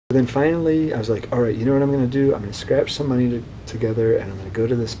Then finally, I was like, all right, you know what I'm going to do? I'm going to scratch some money together, and I'm going to go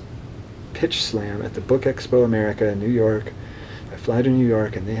to this pitch slam at the Book Expo America in New York. I fly to New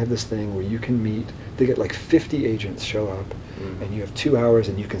York, and they have this thing where you can meet, they get like 50 agents show up, and you have 2 hours,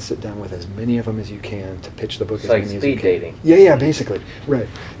 and you can sit down with as many of them as you can to pitch the book. It's like speed dating. Yeah, basically, right.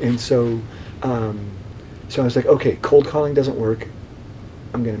 And so, so I was like, okay, cold calling doesn't work.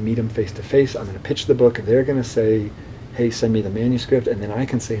 I'm going to meet them face to face. I'm going to pitch the book, and they're going to say, hey, send me the manuscript, and then I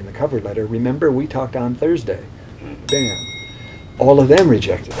can say in the cover letter, remember we talked on Thursday. Bam. All of them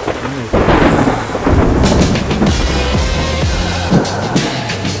rejected.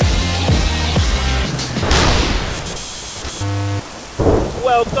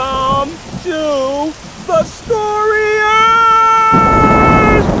 Welcome to the Storiers!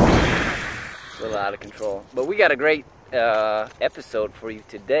 It's a little out of control. But we got a great episode for you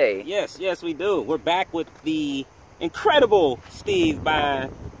today. Yes, we do. We're back with the incredible Steve Bein,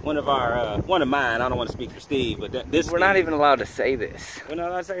 one of mine. I don't want to speak for Steve, but this. We're not even allowed to say this. We're not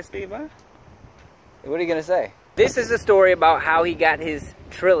allowed to say Steve Bein? What are you gonna say? This is a story about how he got his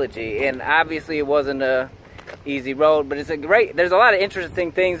trilogy, and obviously it wasn't a easy road, but there's a lot of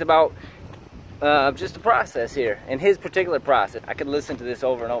interesting things about just the process here, and his particular process. I could listen to this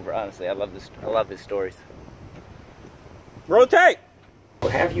over and over, honestly. I love his stories. Rotate! Well,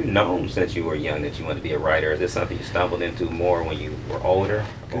 have you known since you were young that you wanted to be a writer? Is this something you stumbled into more when you were older,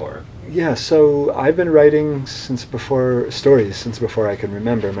 or? Yeah, so I've been writing stories since before I can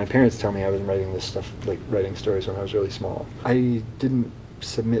remember. My parents tell me I was writing this stuff, like writing stories when I was really small. I didn't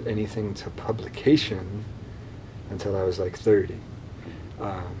submit anything to publication until I was like 30.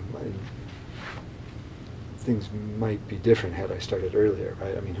 Things might be different had I started earlier,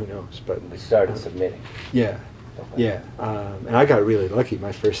 right? I mean, who knows? But I started submitting. Yeah, yeah, and I got really lucky.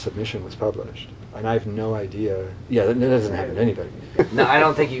 My first submission was published, and I have no idea. Yeah, that doesn't happen to anybody. No, I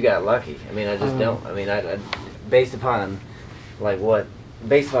don't think you got lucky. I mean, I just don't. I mean, I based upon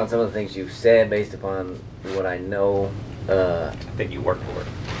based upon some of the things you've said, based upon what I know. I think you worked for it.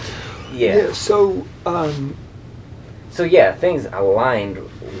 Yeah. So. So yeah, things aligned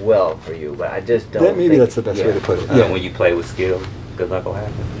well for you, but I just don't. Maybe that's the best way to put it. Yeah. When you play with skill, good luck will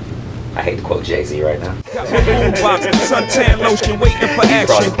happen. I hate to quote Jay-Z right now. Boombox, suntan lotion, waiting for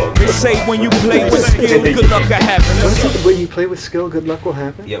action. They say when you play with skill, good luck will happen. When you play with skill, good luck will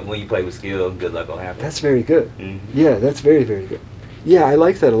happen? Yeah, when you play with skill, good luck will happen. That's very good. Mm-hmm. Yeah, that's very, very good. Yeah, I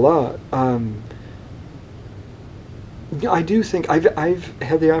like that a lot. I do think I've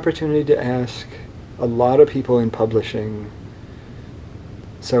had the opportunity to ask a lot of people in publishing.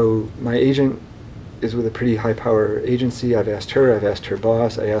 So my agent is with a pretty high power agency. I've asked her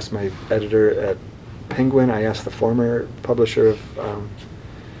boss, I asked my editor at Penguin, I asked the former publisher of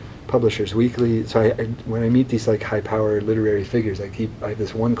Publishers Weekly. So when I meet these like high power literary figures, I have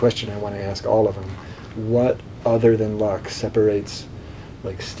this one question I want to ask all of them. What other than luck separates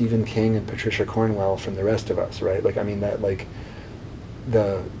like Stephen King and Patricia Cornwell from the rest of us, right? Like, I mean, that like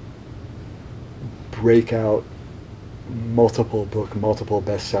the breakout multiple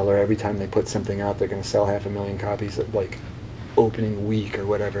bestseller, every time they put something out they're going to sell 500,000 copies at like opening week or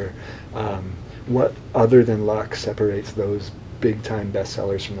whatever. What other than luck separates those big time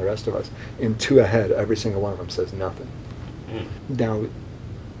bestsellers from the rest of us? And to a head, every single one of them says nothing. Now,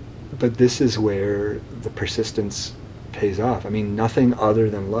 but this is where the persistence pays off. I mean, nothing other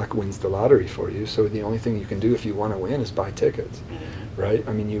than luck wins the lottery for you, so the only thing you can do if you want to win is buy tickets, right?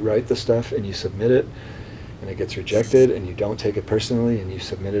 I mean, you write the stuff and you submit it, and it gets rejected, and you don't take it personally, and you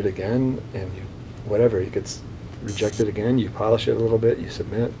submit it again, and you, whatever, it gets rejected again, you polish it a little bit, you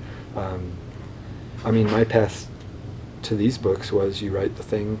submit. I mean, my path to these books was you write the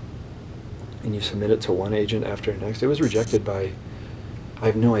thing, and you submit it to one agent after next. It was rejected by, I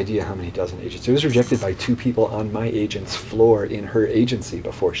have no idea how many dozen agents. It was rejected by 2 people on my agent's floor in her agency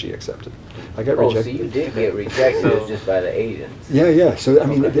before she accepted. I got rejected. So you did get rejected just by the agents. Yeah. So I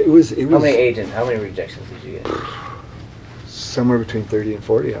mean, it was. How many rejections did you get? Somewhere between 30 and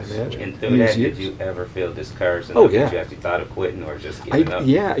 40, I imagine. And through that, did you ever feel discouraged Oh, enough yeah. that you actually thought of quitting or just giving up?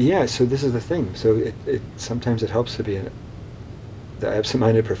 Yeah. So this is the thing. So sometimes it helps to be the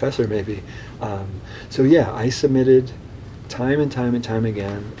absent-minded professor, maybe. So yeah, I submitted time and time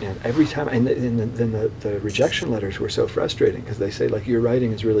again, and every time, and then the rejection letters were so frustrating because they say like, your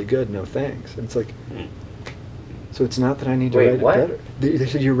writing is really good, no thanks. And it's like, so it's not that I need to write it better. They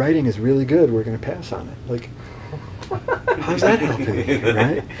said your writing is really good, we're going to pass on it. Like, how's that helping me,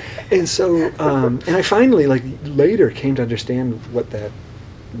 right? And so, and I finally, like, later came to understand what that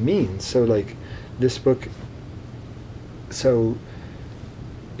means. So like, this book, so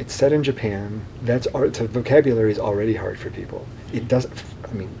it's set in Japan. That's art. So vocabulary is already hard for people. It doesn't.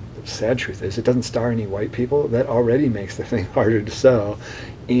 I mean, the sad truth is it doesn't star any white people. That already makes the thing harder to sell.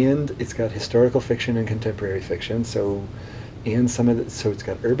 And it's got historical fiction and contemporary fiction, so it's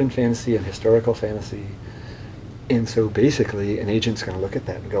got urban fantasy and historical fantasy. And so basically an agent's going to look at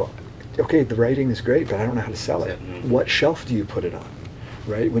that and go, okay, the writing is great, but I don't know how to sell it. What shelf do you put it on?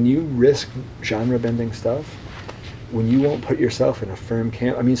 Right? When you risk genre bending stuff, when you won't put yourself in a firm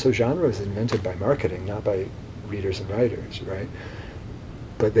camp, I mean, so genre is invented by marketing, not by readers and writers, right?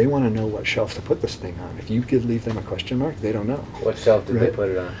 But they want to know what shelf to put this thing on. If you could leave them a question mark, they don't know. What shelf did right? they put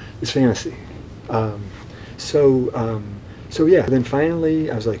it on? It's fantasy. So yeah, then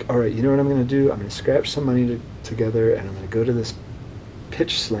finally I was like, all right, you know what I'm going to do? I'm going to scratch some money together, and I'm going to go to this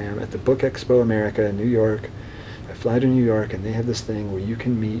pitch slam at the Book Expo America in New York. I fly to New York, and they have this thing where you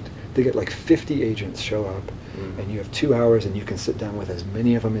can meet, they get like 50 agents show up, and you have 2 hours, and you can sit down with as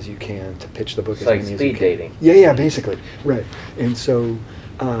many of them as you can to pitch the book. It's like speed dating. Yeah, basically, right. And so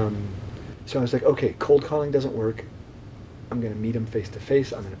I was like, okay, cold calling doesn't work. I'm going to meet them face to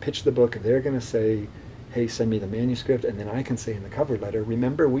face. I'm going to pitch the book. They're going to say, hey, send me the manuscript, and then I can say in the cover letter,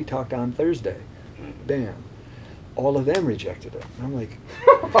 remember we talked on Thursday. Bam. All of them rejected it. And I'm like,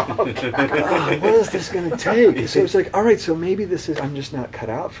 God, what is this going to take? So it's like, all right, so maybe I'm just not cut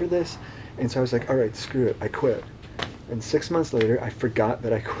out for this. And so I was like, all right, screw it, I quit. And 6 months later, I forgot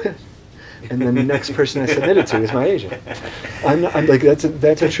that I quit. And then the next person I submitted to is my agent. I'm like,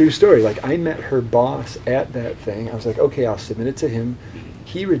 that's a true story. Like, I met her boss at that thing. I was like, okay, I'll submit it to him.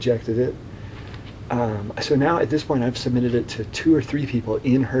 He rejected it. So now at this point, I've submitted it to 2 or 3 people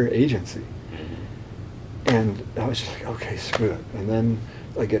in her agency. And I was just like, okay, screw it. And then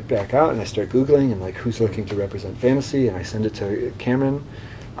I get back out and I start Googling and like, who's looking to represent fantasy? And I send it to Cameron,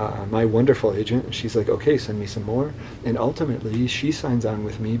 my wonderful agent. And she's like, okay, send me some more. And ultimately, she signs on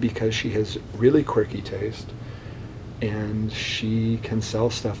with me because she has really quirky taste. And she can sell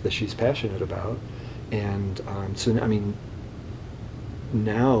stuff that she's passionate about. And so, I mean,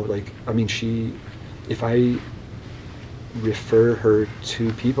 now, like, I mean, if I refer her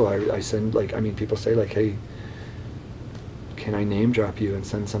to people, I send, like, I mean, people say, like, hey, can I name drop you and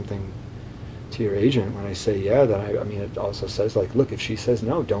send something to your agent? When I say yeah, then I mean, it also says, like, look, if she says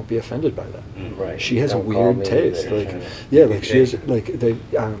no, don't be offended by that. Right. She has a weird taste. Like, yeah, like, she has, like,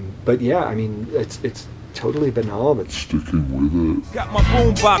 but yeah, I mean, it's totally banal, but sticking with it. Got my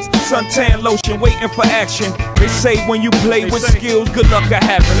boombox, suntan lotion, waiting for action. They say when you play with skills, good luck can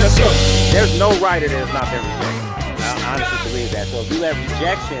happen. Let's go. There's no writer that has not been rejected. I honestly believe that. So if you let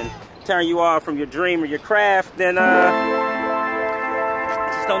rejection turn you off from your dream or your craft, then I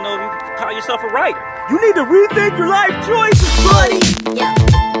just don't know if you can call yourself a writer. You need to rethink your life choices, buddy.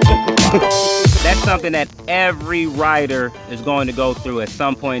 That's something that every writer is going to go through at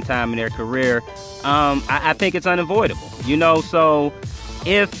some point in time in their career. I think it's unavoidable, you know, so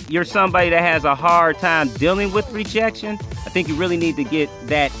if you're somebody that has a hard time dealing with rejection, I think you really need to get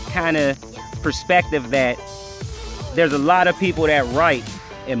that kind of perspective that there's a lot of people that write,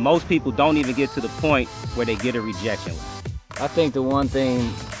 and most people don't even get to the point where they get a rejection. I think the one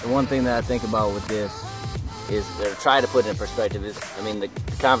thing that I think about with this is, or try to put it in perspective, is, I mean,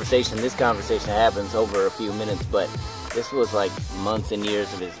 this conversation happens over a few minutes, but this was like months and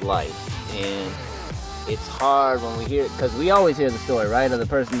years of his life, and it's hard when we hear it, because we always hear the story, right, of the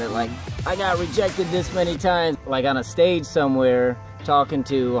person that, like, I got rejected this many times, like on a stage somewhere, talking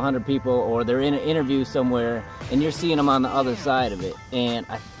to 100 people, or they're in an interview somewhere, and you're seeing them on the other side of it. And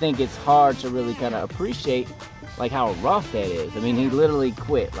I think it's hard to really kind of appreciate, like, how rough that is. I mean, he literally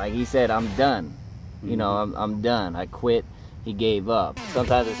quit. Like he said, I'm done. You know, I'm done. I quit. He gave up.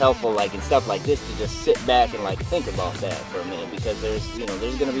 Sometimes it's helpful, like, in stuff like this, to just sit back and, like, think about that for a minute, because there's, you know,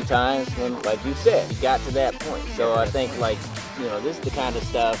 there's going to be times when, like you said, you got to that point. So I think, like, you know, this is the kind of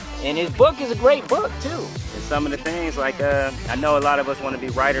stuff, and his book is a great book too. And some of the things, like, I know a lot of us want to be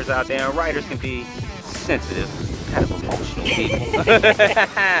writers out there, and writers can be sensitive, kind of emotional people.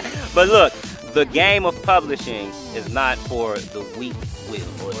 But look, the game of publishing is not for the weak will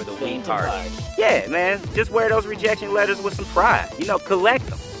or the weak heart. Yeah, man, just wear those rejection letters with some pride. You know, collect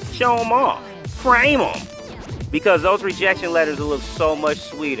them, show them off, frame them, because those rejection letters will look so much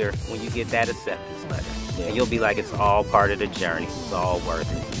sweeter when you get that acceptance letter. Yeah. And you'll be like, it's all part of the journey. It's all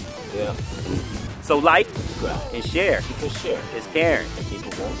worth it. Yeah. So like, subscribe, and share. Because share is caring. And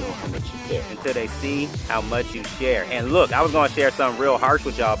people won't know how much you care until they see how much you share. And look, I was going to share something real harsh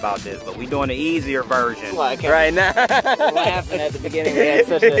with y'all about this, but we're doing the easier version right now. Laughing at the beginning, we had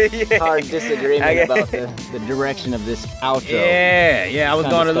such a hard disagreement about the direction of this outro. Yeah, I was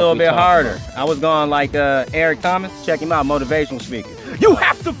going a little bit harder. I was going like Eric Thomas. Check him out, motivational speaker. You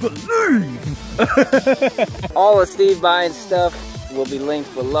have to believe. All of Steve Bein's stuff will be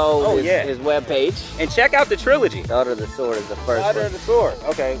linked below his webpage. And check out the trilogy. Daughter of the Sword is the first Daughter one. of the Sword,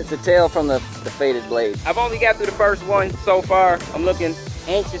 okay. It's a tale from the Faded Blade. I've only got through the first one so far. I'm looking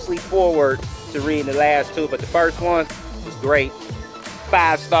anxiously forward to reading the last two, but the first one was great.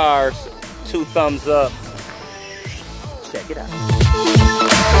 5 stars, 2 thumbs up. Check it out.